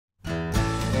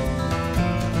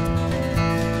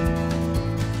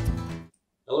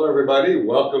everybody.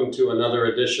 Welcome to another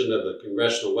edition of the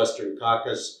Congressional Western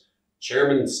Caucus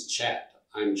Chairman's Chat.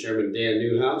 I'm Chairman Dan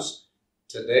Newhouse.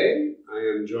 Today, I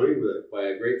am joined by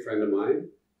a great friend of mine,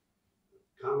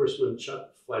 Congressman Chuck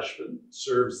Fleischmann,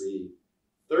 serves the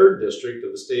 3rd District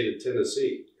of the state of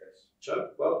Tennessee. Yes.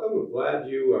 Chuck, welcome. I'm glad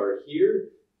you are here.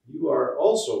 You are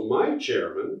also my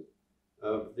chairman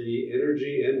of the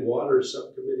Energy and Water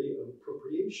Subcommittee of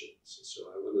Appropriations. So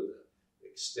I wanted to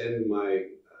extend my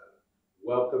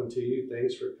welcome to you.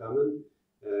 Thanks for coming.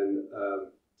 And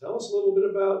tell us a little bit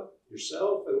about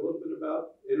yourself and a little bit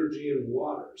about Energy and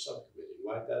Water Subcommittee,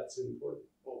 why that's important.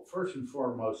 Well, first and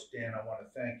foremost, Dan, I want to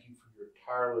thank you for your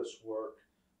tireless work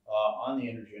on the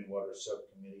Energy and Water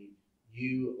Subcommittee.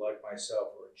 You, like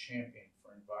myself, are a champion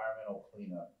for environmental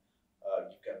cleanup.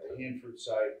 You've got the Hanford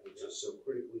site, which is so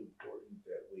critically important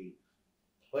that we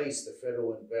place the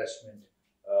federal investment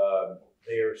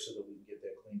there so that we can get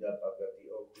that cleaned up. I've got the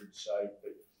Oak Ridge site,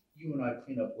 but you and I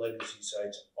clean up legacy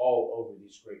sites all over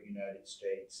these great United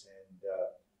States, and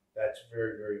that's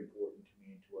very, very important to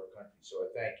me and to our country. So I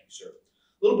thank you, sir.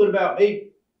 A little bit about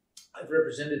me. I've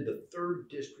represented the 3rd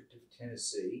District of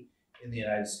Tennessee in the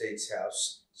United States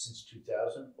House since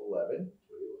 2011,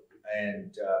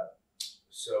 and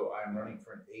so I'm running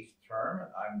for an 8th term.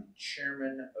 I'm the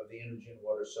chairman of the Energy and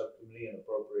Water Subcommittee and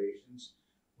Appropriations.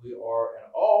 We are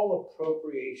an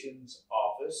all-appropriations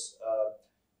office.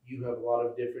 You have a lot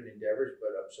of different endeavors,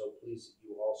 but I'm so pleased that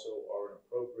you also are an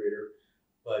appropriator.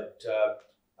 But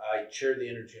I chair the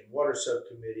Energy and Water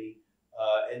Subcommittee,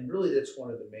 and really that's one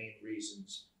of the main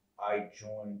reasons I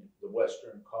joined the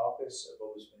Western Caucus. I've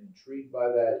always been intrigued by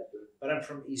that, but I'm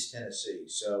from East Tennessee,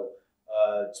 so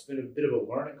it's been a bit of a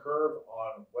learning curve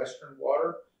on Western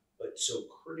water, but so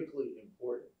critically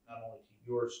important, not only to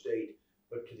your state,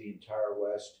 but to the entire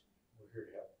West. We're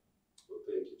here to help. Well,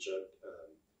 thank you, Chuck.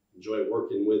 Enjoy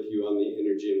working with you on the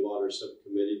Energy and Water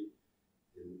Subcommittee.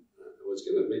 And I was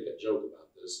going to make a joke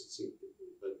about this,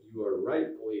 but you are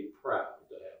rightfully proud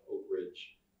to have Oak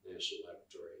Ridge National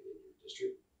Laboratory in your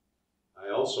district.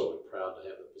 I also am proud to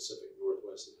have the Pacific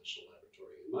Northwest National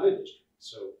Laboratory in my district.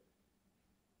 So,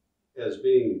 as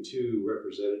being two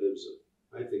representatives of,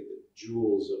 I think, the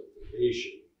jewels of the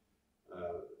nation,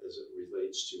 as it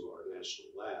relates to our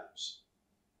national labs,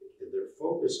 and their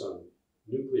focus on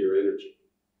nuclear energy.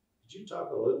 Could you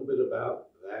talk a little bit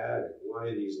about that and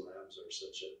why these labs are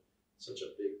such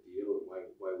a big deal and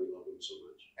why we love them so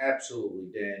much?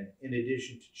 Absolutely, Dan. In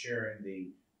addition to chairing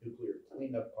the Nuclear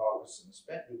Cleanup Caucus and the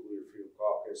Spent Nuclear Fuel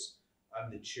Caucus,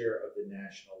 I'm the chair of the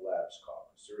National Labs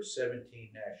Caucus. There are 17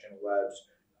 national labs.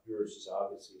 Yours is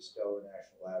obviously a stellar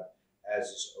national lab, as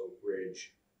is Oak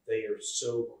Ridge. They are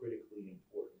so critically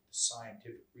important. The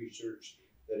scientific research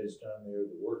that is done there,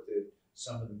 the work that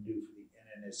some of them do for the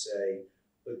NNSA,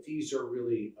 but these are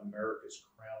really America's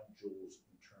crown jewels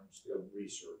in terms of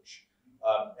research.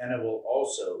 And I will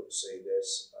also say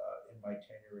this, in my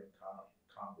tenure in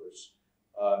Congress,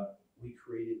 we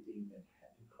created the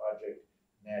Manhattan Project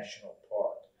National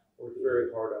Park. Worked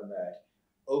very hard on that.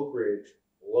 Oak Ridge,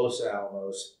 Los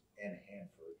Alamos, and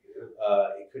Hanford.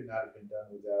 It could not have been done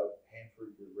without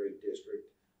Hanford, your great district.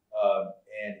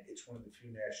 And it's one of the few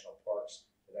national parks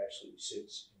that actually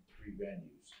sits in 3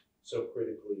 venues. So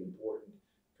critically important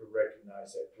to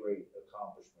recognize that great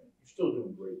accomplishment. You're still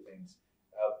doing great things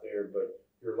out there, but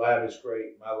your lab is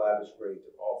great, my lab is great,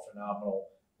 they're all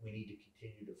phenomenal. We need to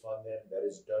continue to fund them. That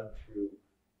is done through,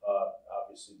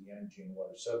 obviously, the Energy and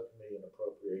Water Subcommittee and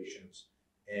Appropriations,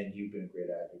 and you've been a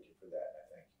great advocate for that, and I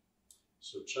thank you.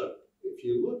 So, Chuck, if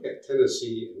you look at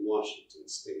Tennessee and Washington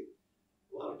State,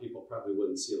 a lot of people probably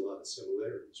wouldn't see a lot of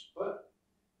similarities, but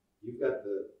you've got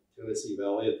the Tennessee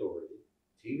Valley Authority.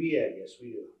 TVA, yes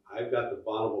we do. I've got the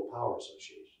Bonneville Power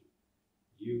Association.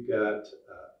 You've got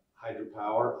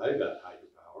hydropower. I've got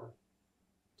hydropower.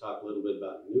 Talk a little bit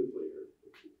about nuclear.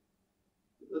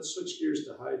 Let's switch gears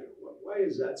to hydro. Why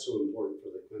is that so important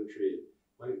for the country?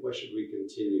 Why should we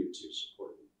continue to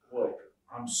support hydro? Well,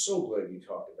 I'm so glad you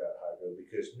talked about hydro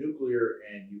because nuclear,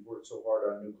 and you've worked so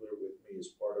hard on nuclear with me as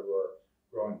part of our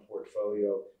growing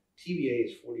portfolio. TVA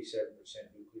is 47%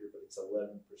 nuclear, but it's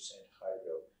 11%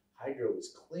 hydro. Hydro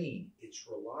is clean, it's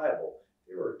reliable.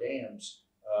 There are dams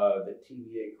that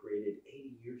TVA created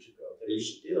 80 years ago that are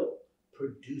still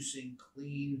producing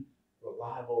clean,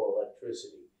 reliable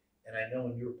electricity. And I know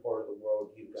in your part of the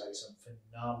world, you've got some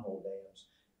phenomenal dams.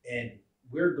 And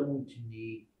we're going to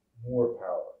need more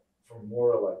power for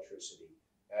more electricity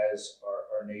as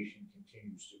our nation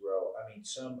continues to grow. I mean,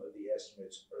 some of the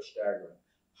estimates are staggering.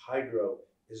 Hydro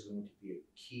is going to be a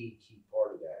key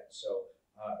part of that. So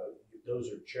those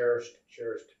are cherished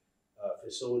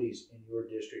facilities in your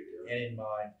district and in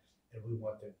mine, and we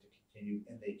want them to continue,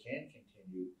 and they can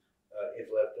continue if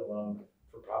left alone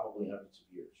for probably hundreds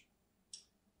of years.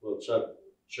 Well, Chuck,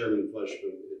 Chairman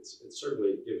Fleischmann, it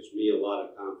certainly gives me a lot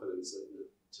of confidence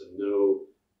to know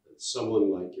that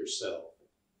someone like yourself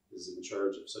is in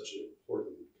charge of such an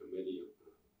important committee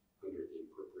under the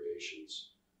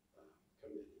Appropriations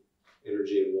Committee.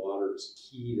 Energy and water is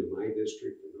key to my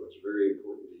district. I know it's very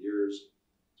important to yours.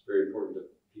 It's very important to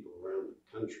people around the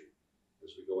country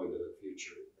as we go into the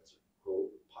future. As our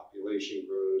population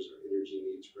grows, our energy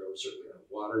needs grow, certainly our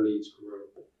water needs grow.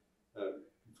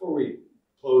 Before we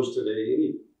close today,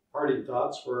 any parting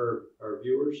thoughts for our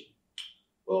viewers?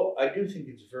 Well, I do think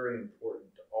it's very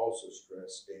important to also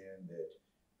stress, Dan, that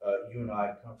you and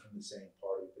I come from the same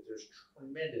party, but there's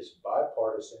tremendous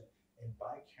bipartisan and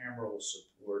bicameral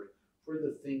support for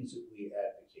the things that we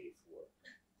advocate for.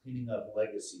 Cleaning up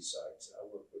legacy sites. I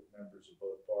work with members of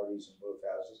both parties in both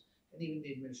houses, and even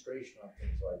the administration on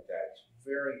things like that. It's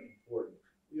very important.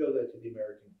 We owe that to the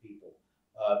American people.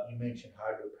 You mentioned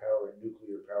hydropower and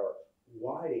nuclear power,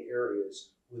 wide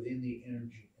areas within the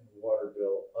energy and water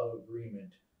bill of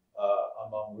agreement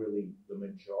among really the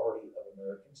majority of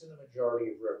Americans and the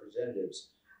majority of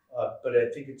representatives. But I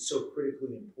think it's so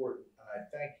critically important, and I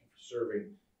thank you for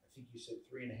serving, I think you said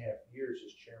 3.5 years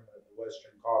as chairman of the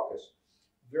Western Caucus.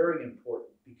 Very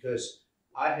important, because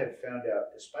I have found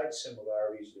out, despite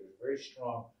similarities, there's very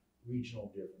strong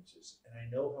regional differences. And I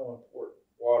know how important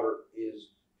water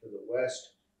is to the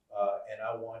West, and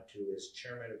I want to, as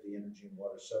chairman of the Energy and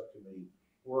Water Subcommittee,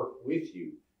 work with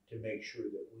you to make sure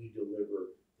that we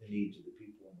deliver the needs of the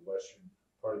people in the western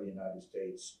part of the United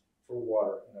States for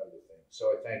water and other things.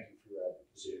 So I thank you for your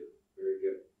advocacy. Very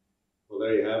good. Well,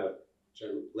 there you have it.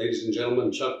 Ladies and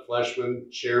gentlemen, Chuck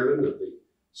Fleischmann, chairman of the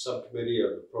Subcommittee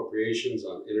of Appropriations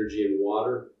on Energy and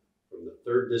Water from the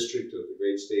 3rd District of the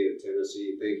great state of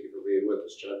Tennessee. Thank you for being with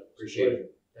us, Chuck. Appreciate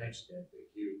it. Thanks, Dan. Thank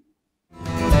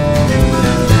you.